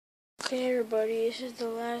Okay, everybody, this is the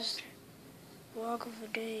last vlog of the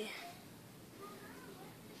day.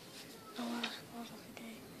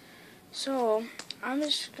 So, I'm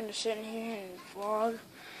just gonna sit in here and vlog.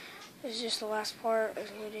 This is just the last part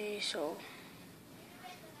of the day, so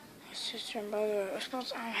my sister and brother are supposed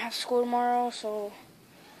to have school tomorrow, so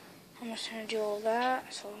I'm just gonna do all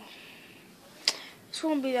that. So, this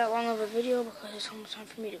won't be that long of a video because it's almost time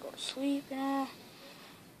for me to go to sleep and all.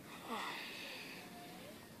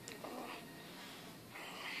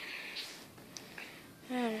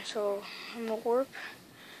 And so I'm gonna warp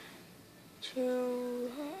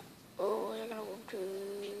to I'm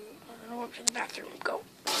gonna warp to the bathroom. Go.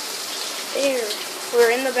 There.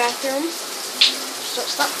 We're in the bathroom. So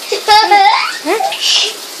stop.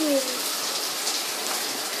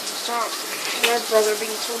 Stop. My brother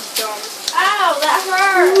being so dumb. Ow, that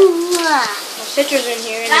hurt. My sister's in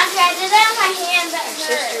here. That's right, I did that on my hand. That my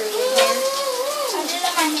hurt. sister's in here. I did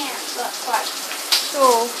it on my hand. Look, watch.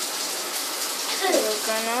 So we're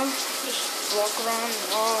gonna just walk around and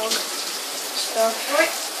log stuff.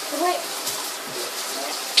 Wait.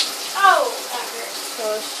 Oh, that hurt. So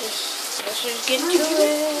let's just get to it.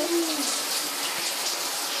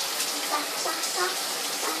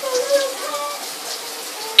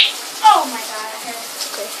 Oh my god, it hurt.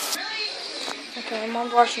 Okay,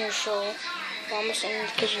 Mom's watching a show. Mom's in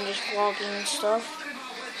the kitchen just vlogging and stuff.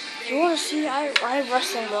 If you want to see, I have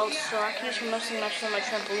wrestling belts, so I can do some wrestling matches on my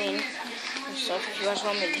trampoline and stuff if you guys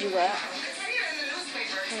want me to do that.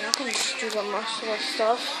 And I can just do the muscle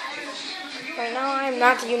stuff. Right now, I am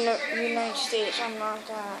not the United States. I'm not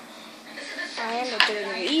that. I am the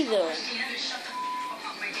WWE though.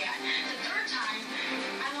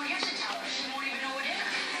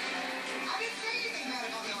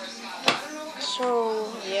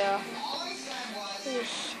 So, yeah.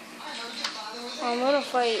 I'm gonna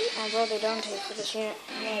fight my brother Dante for this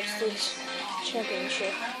United States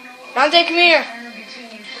Championship. Dante, come here!